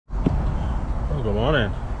Oh, good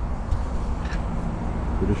morning.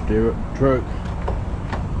 We're just here at the truck.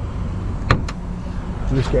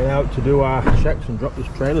 We're just getting out to do our checks and drop this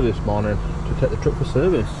trailer this morning to take the truck for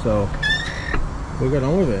service, so we'll get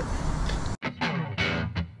on with it.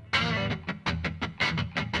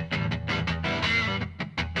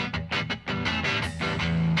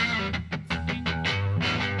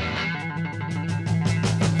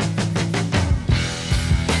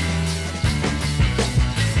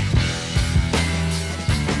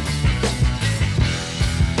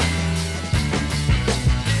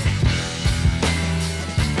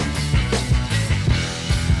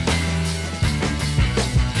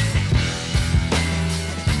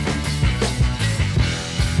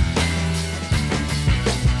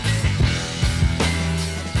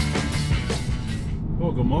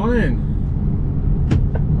 Good morning.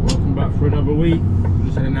 Welcome back for another week.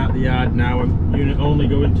 Just heading out the yard now. I'm unit only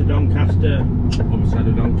going to Doncaster, other side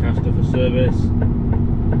of Doncaster, for service.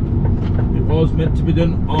 It was meant to be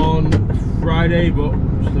done on Friday, but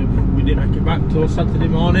we didn't make it back till Saturday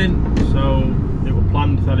morning, so it was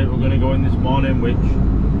planned that it was going to go in this morning, which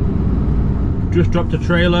just dropped a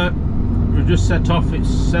trailer. We've just set off. It's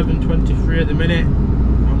 7:23 at the minute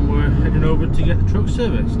and we're heading over to get the truck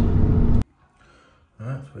serviced.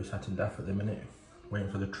 Alright, so we're sat in Daff at the minute, waiting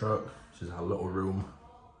for the truck. This is our little room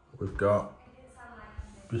we've got.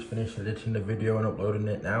 Just finished editing the video and uploading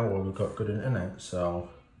it now while we've got good internet, so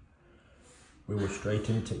we were straight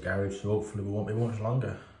into garage, so hopefully we won't be much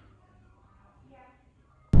longer.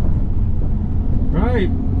 Right,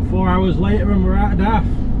 4 hours later and we're out of Daff.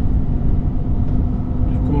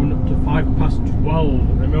 Just coming up to 12:05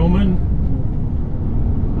 at the moment.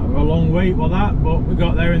 A long wait for that, but we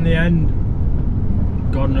got there in the end.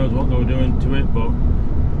 God knows what they were doing to it, but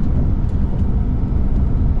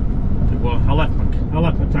well, I left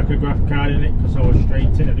my tachograph card in it because I was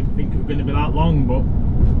straight in. I didn't think it was going to be that long, but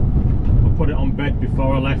I put it on bed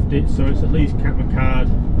before I left it, so it's at least kept my card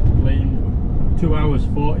clean. 2 hours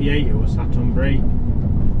 48 it was sat on brake,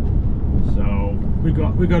 so we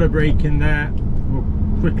got a break in there. We'll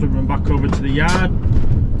quickly run back over to the yard,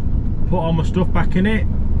 put all my stuff back in it,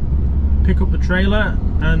 pick up the trailer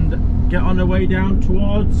and get on the way down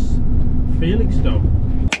towards Felixstowe.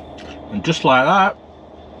 And just like that,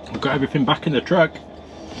 I've got everything back in the truck.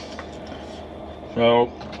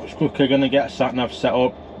 So it's quickly going to get a sat nav set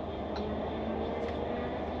up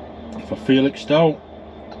for Felixstowe,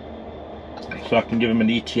 so I can give them an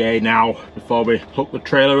ETA now before we hook the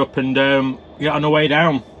trailer up and get on the way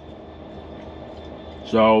down.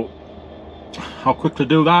 So I'll quickly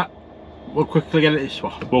do that. We'll quickly get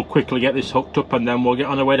this hooked up and then we'll get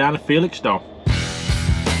on the way down to Felixstowe.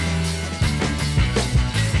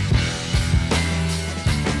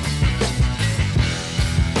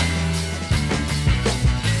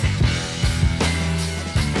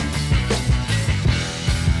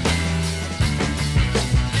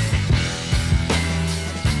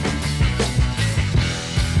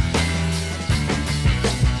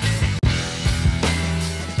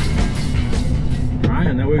 Right,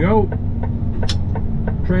 and there we go.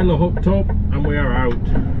 Trailer hooked up and we are out.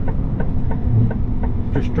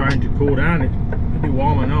 Just trying to cool down. It's pretty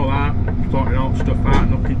warm, I know that. Sorting all stuff out,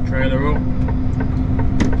 knocking trailer up.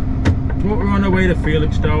 But we're on our way to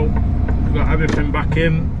Felixstowe. We've got everything back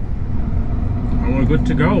in and we're good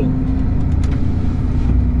to go.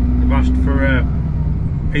 They've asked for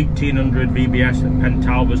 1800 VBS at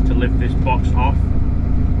Pentalvers to lift this box off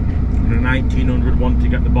and a 1900 one to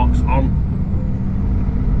get the box on.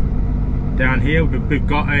 Down here we've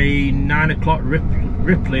got a 9 o'clock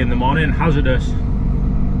Ripley in the morning, hazardous,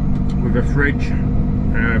 with a fridge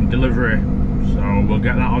delivery, so we'll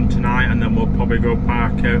get that on tonight and then we'll probably go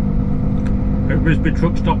park at Risby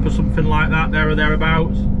truck stop or something like that, there or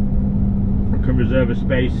thereabouts. I can reserve a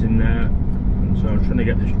space in there, and so I'm trying to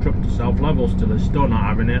get this truck to self-level still. It's still not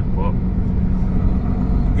having it, but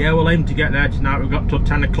yeah, we'll aim to get there tonight. We've got till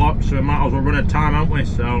 10 o'clock, so we might as well run a time, haven't we?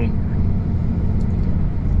 So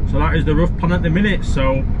that is the rough plan at the minute,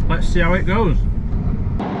 so let's see how it goes.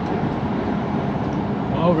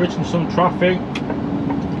 Well, we're hitting some traffic.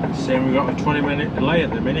 Saying we've got a 20-minute delay at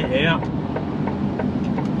the minute here.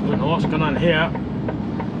 Don't know what's going on here.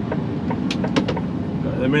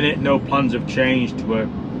 But at the minute, no plans have changed, but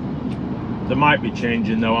they might be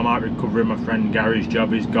changing though. I might be covering my friend Gary's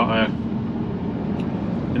job. He's got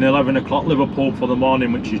an 11 o'clock Liverpool for the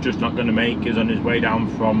morning, which he's just not going to make. He's on his way down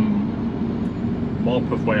from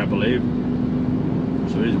Morpeth way, I believe,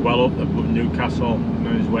 so he's well up at Newcastle and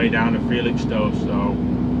on his way down to Felixstowe, so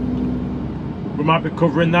we might be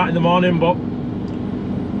covering that in the morning, but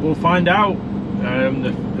we'll find out.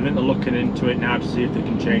 The I think they're looking into it now to see if they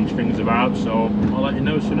can change things about, so I'll let you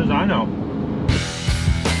know as soon as I know.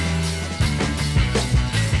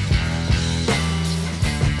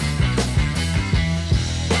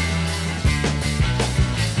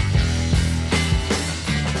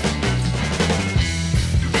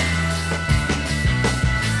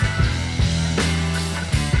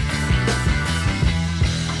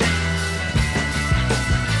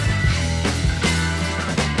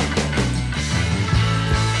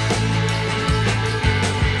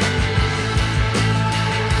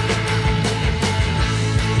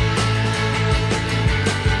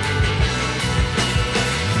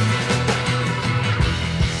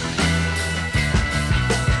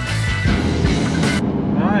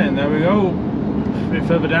 There we go, a bit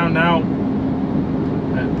further down now.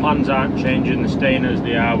 Plans aren't changing, they're staying as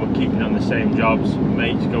they are, we're keeping on the same jobs.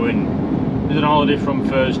 Mate's going, he's on holiday from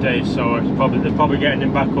Thursday, so they're probably getting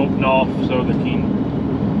him back up north so they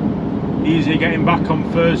can easier getting back on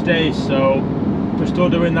Thursday. So we're still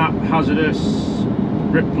doing that hazardous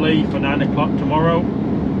Ripley for 9 o'clock tomorrow.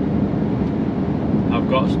 I've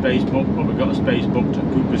got a space booked, but we've got a space booked at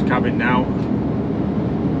Cooper's cabin now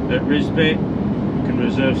at Risby. Can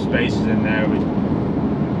reserve spaces in there,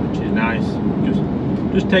 which is nice.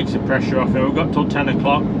 Just takes the pressure off. We've got till 10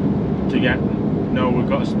 o'clock to get. No, we've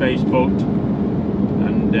got a space booked,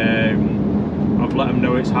 and I've let them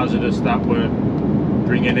know it's hazardous that we're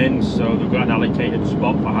bringing in, so they've got an allocated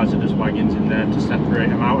spot for hazardous wagons in there to separate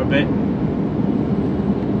them out a bit.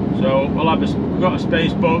 So we've got a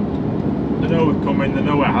space booked. They know we're coming. They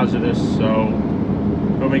know we're hazardous, so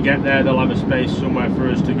when we get there they'll have a space somewhere for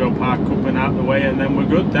us to go park up and out the way, and then we're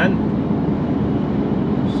good then.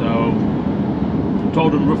 So I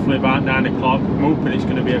told them roughly about 9 o'clock. I'm hoping it's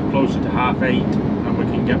going to be closer to 8:30 and we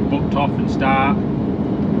can get booked off and start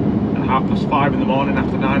at 5:30 in the morning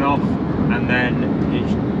after 9 off, and then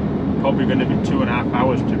it's probably going to be 2.5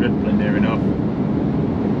 hours to Ripley, near enough.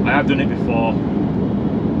 I have done it before.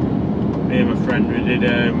 Me and my friend, we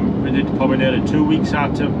did probably nearly 2 weeks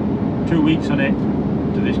on it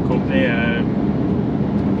to this company. I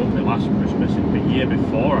booked it last Christmas, the year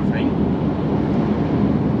before I think.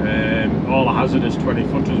 All the hazardous 20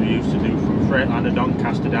 footers we used to do from Freightliner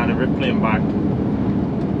Doncaster down to Ripley and back.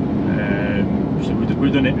 So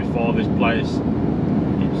we've done it before this place.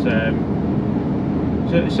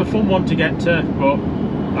 It's a fun one to get to, but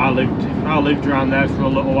I lived around there for a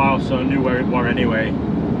little while, so I knew where it was anyway.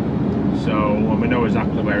 So, and we know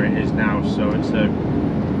exactly where it is now, so it's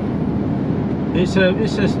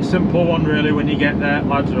a simple one really. When you get there,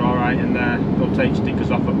 lads are alright in there. They'll take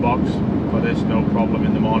stickers off at box, but it's no problem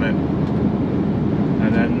in the morning.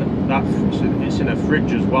 And then it's in a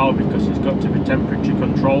fridge as well, because it's got to be temperature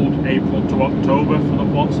controlled April to October for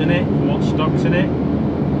what's in it, for what stock's in it.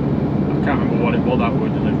 I can't remember what it was that we were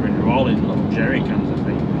delivering. They were all these little jerry cans, I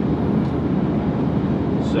think.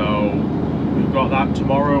 So we've got that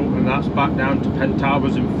tomorrow, and that's back down to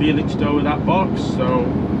Pentarvers and Felixstowe with that box. So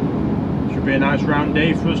should be a nice round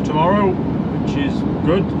day for us tomorrow, which is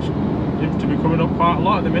good. Seems to be coming up quite a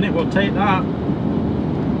lot at the minute. We'll take that.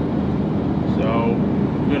 So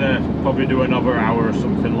we're gonna probably do another hour or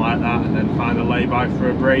something like that, and then find a lay-by for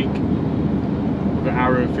a break. We've got an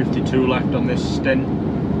hour and 52 left on this stint,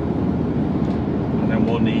 and then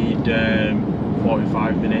we'll need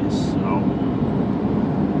 45 minutes. So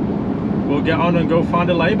we'll get on and go find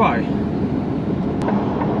a lay-by.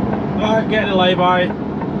 Alright, getting a lay-by.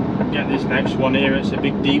 Get this next one here. It's a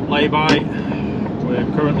big deep lay-by. We're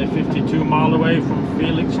currently 52 miles away from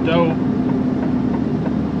Felixstowe,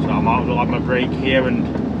 so I might as well have my break here, and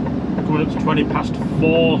coming up to 20 past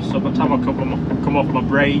 4, so by the time I come off my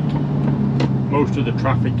break, most of the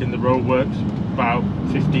traffic in the roadworks about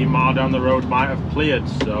 15 miles down the road might have cleared,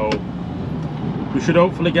 so we should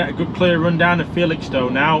hopefully get a good clear run down to Felixstowe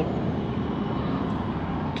now,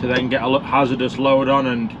 to then get a hazardous load on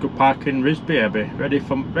and go park in Risby,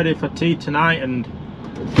 ready for tea tonight and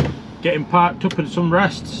getting parked up and some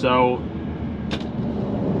rest. So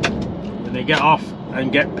when they get off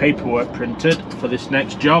and get paperwork printed for this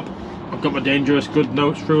next job, I've got my dangerous good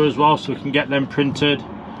notes through as well, so we can get them printed,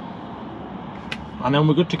 and then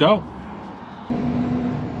we're good to go.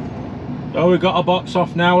 So we got a box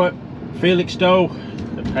off now at Felixstowe,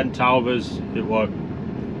 the Pentarvers. It was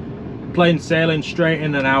plain sailing, straight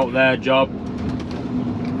in and out there job.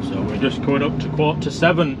 So we're just coming up to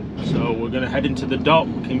 7:15, so we're going to head into the dock.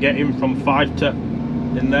 We can get in from 5 to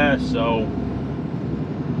in there, so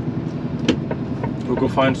we'll go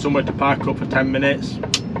find somewhere to park up for 10 minutes,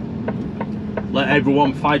 let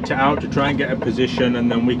everyone fight it out to try and get a position,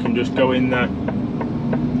 and then we can just go in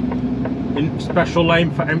special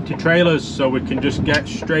lane for empty trailers, so we can just get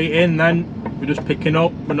straight in. Then we're just picking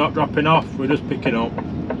up, we're not dropping off, we're just picking up.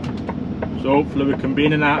 So hopefully we can be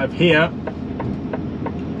in and out of here,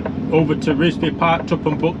 over to Risby, parked up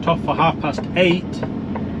and booked off for 8:30,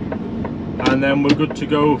 and then we're good to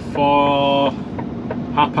go for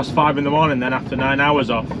 5:30 in the morning, then after 9 hours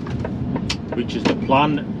off, which is the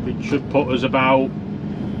plan. Which should put us about,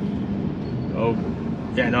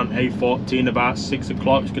 getting on A14 about 6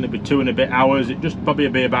 o'clock. It's going to be 2 and a bit hours. It just probably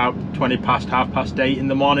be about 20 past 8:30 in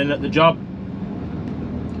the morning at the job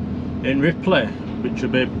in Ripley, which will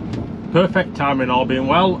be perfect timing, all being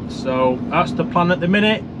well. So that's the plan at the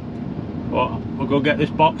minute, but we'll go get this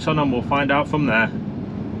box on and we'll find out from there.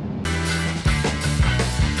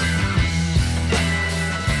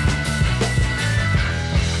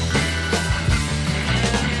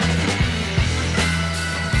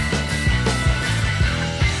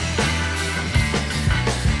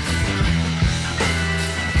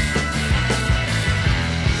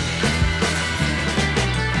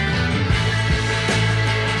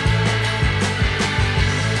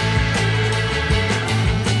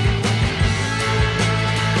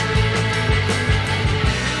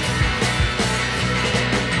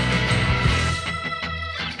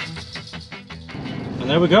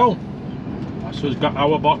 There we go. So we've got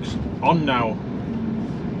our box on now.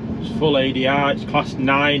 It's full ADR, it's class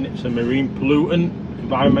 9, it's a marine pollutant,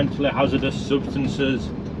 environmentally hazardous substances.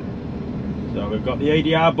 So we've got the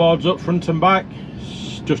ADR boards up front and back.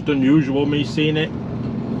 It's just unusual me seeing it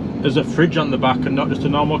as a fridge on the back and not just a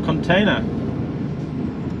normal container.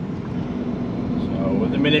 So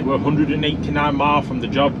at the minute we're 189 miles from the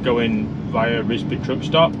job, going via Risby truck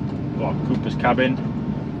stop, or Cooper's cabin.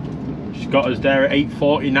 She's got us there at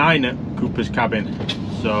 8:49 at Cooper's cabin,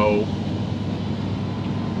 so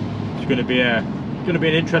it's going to be an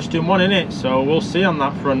interesting one, isn't it? So we'll see on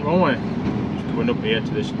that front, won't we? Just coming up here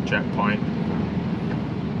to this checkpoint.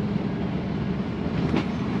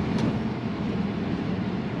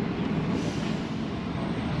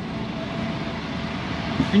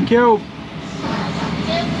 Thank you.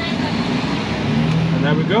 And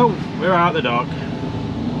there we go. We're out the dock,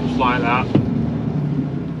 just like that.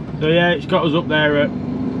 So yeah, it's got us up there at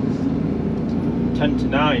 10 to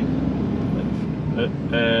 9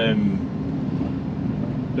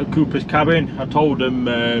 at Cooper's cabin. I told them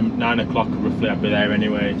 9 o'clock roughly I'd be there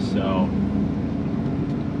anyway, so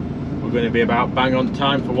we're going to be about bang on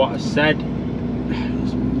time for what I said.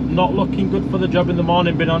 It's not looking good for the job in the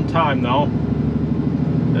morning being on time though,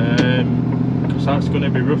 because that's going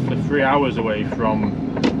to be roughly 3 hours away from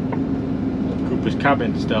Cooper's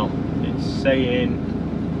cabin still. It's saying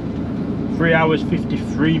 3 hours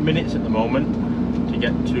 53 minutes at the moment to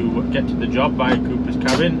get to the job by Cooper's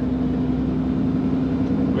cabin,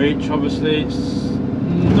 which obviously it's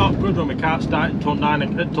not good when we can't start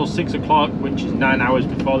until 6 o'clock, which is 9 hours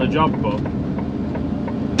before the job. But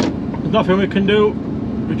there's nothing we can do.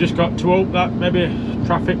 We just got to hope that maybe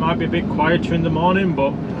traffic might be a bit quieter in the morning,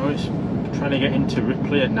 but you know, it's trying to get into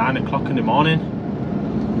Ripley at 9 o'clock in the morning.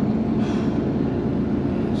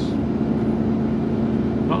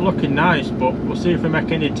 Not looking nice, but we'll see if we make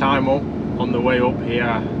any time up on the way up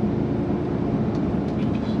here.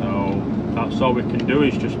 So that's all we can do,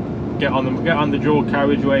 is just get on the dual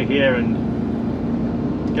carriageway here and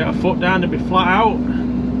get a foot down to be flat out.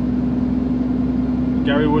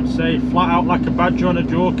 Gary would say flat out like a badger on a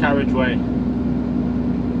dual carriageway.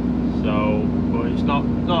 So, but it's not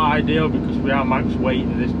ideal because we are max weight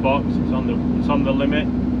in this box. It's on the limit.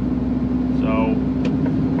 So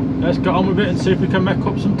let's get on with it and see if we can make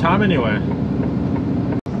up some time anyway.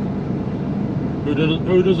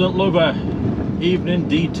 Who doesn't love a evening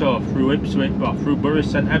detour through Ipswich, or through Bury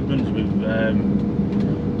St Edmunds with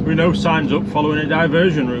no signs up, following a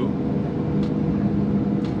diversion route.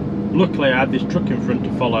 Luckily I had this truck in front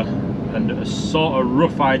to follow and a sort of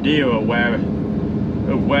rough idea of where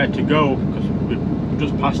to go, because we've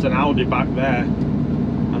just passed an Aldi back there,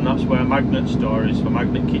 and that's where Magnet store is for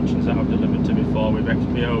Magnet Kitchens that I've delivered to before with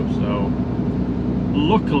XPO. So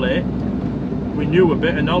luckily we knew a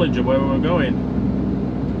bit of knowledge of where we were going.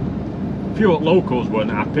 A few locals weren't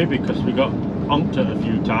happy because we got honked at a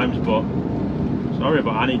few times, but sorry,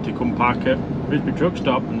 but I need to come park at Risby truck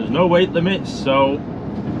stop and there's no weight limits, so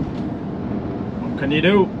what can you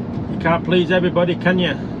do? You can't please everybody, can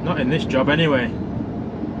you? Not in this job anyway.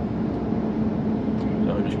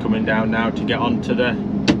 So we're just coming down now to get onto the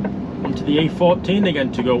A14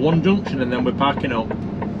 again to go one junction, and then we're parking up.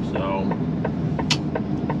 So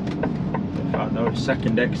in fact no, it's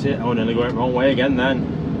second exit. I nearly went wrong way again then.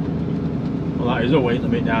 Well, that is a weight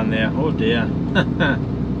limit down there. Oh dear.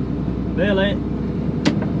 Really?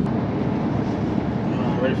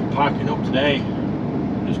 ready for parking up today.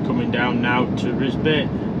 Just coming down now to Risbit.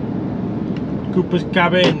 Cooper's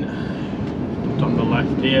cabin, just on the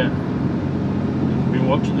left here. If you've been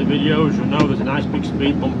watching the videos, you'll know there's a nice big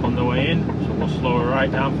speed bump on the way in, so we'll slow her right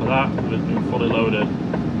down for that, but it's been fully loaded.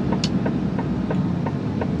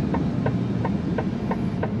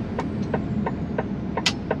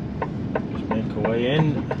 Just make our way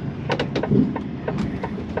in.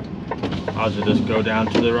 Hazardous go down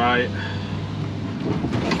to the right.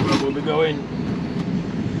 That's where we'll be going.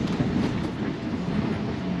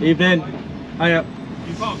 Evening. Hiya.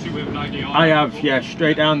 You passed it with an ID on? I have, yeah,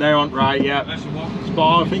 straight down there on right, yeah. That's the one.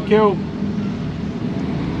 Spot on, thank you.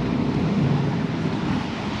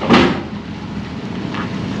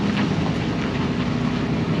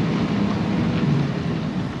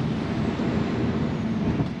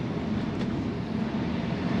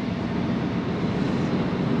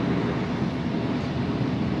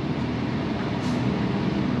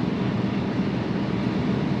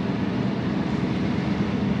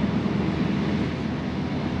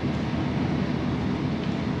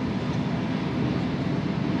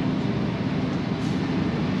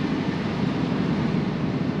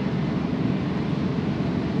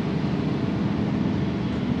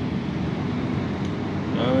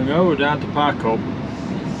 There we go, we're down to park up.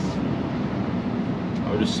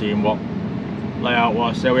 I was just seeing what layout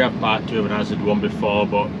was. Say we have part 2 of an hazard one before,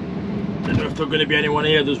 but I don't know if there's going to be anyone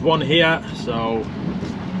here. There's one here, so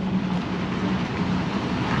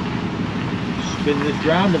spin this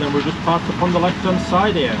round and then we'll just park up on the left hand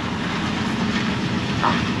side here.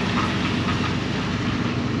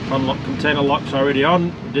 Unlock container lock's already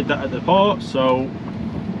on. We did that at the port, so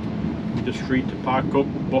just free to park up,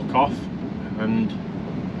 book off, and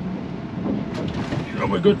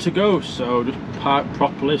we're good to go. So just park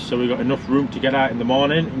properly so we've got enough room to get out in the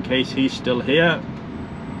morning in case he's still here.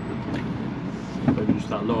 So just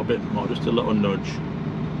that little bit more, just a little nudge.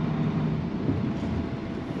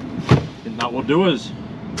 I think that will do us.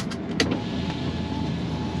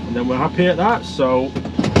 And then we're happy at that. So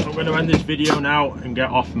I'm going to end this video now and get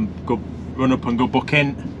off and go run up and go book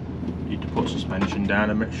in. Need to put suspension down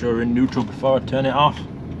and make sure we're in neutral before I turn it off.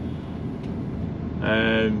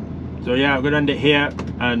 So yeah, I'm going to end it here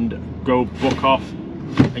and go book off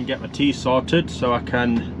and get my tea sorted so I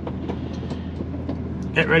can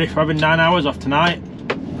get ready for having 9 hours off tonight.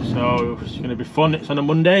 So it's going to be fun. It's on a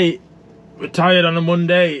Monday. We're tired on a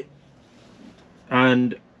Monday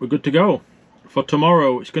and we're good to go. For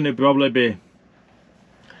tomorrow, it's going to probably be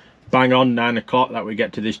bang on 9 o'clock that we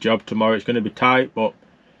get to this job tomorrow. It's going to be tight, but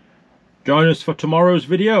join us for tomorrow's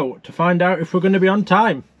video to find out if we're going to be on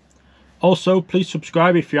time. Also, please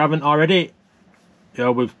subscribe if you haven't already. You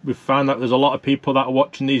know, we've found that there's a lot of people that are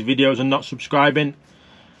watching these videos and not subscribing,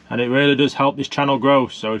 and it really does help this channel grow.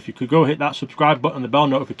 So if you could go hit that subscribe button, the bell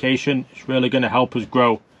notification, it's really going to help us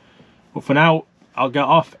grow. But for now, I'll get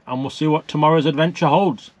off and we'll see what tomorrow's adventure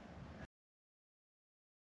holds.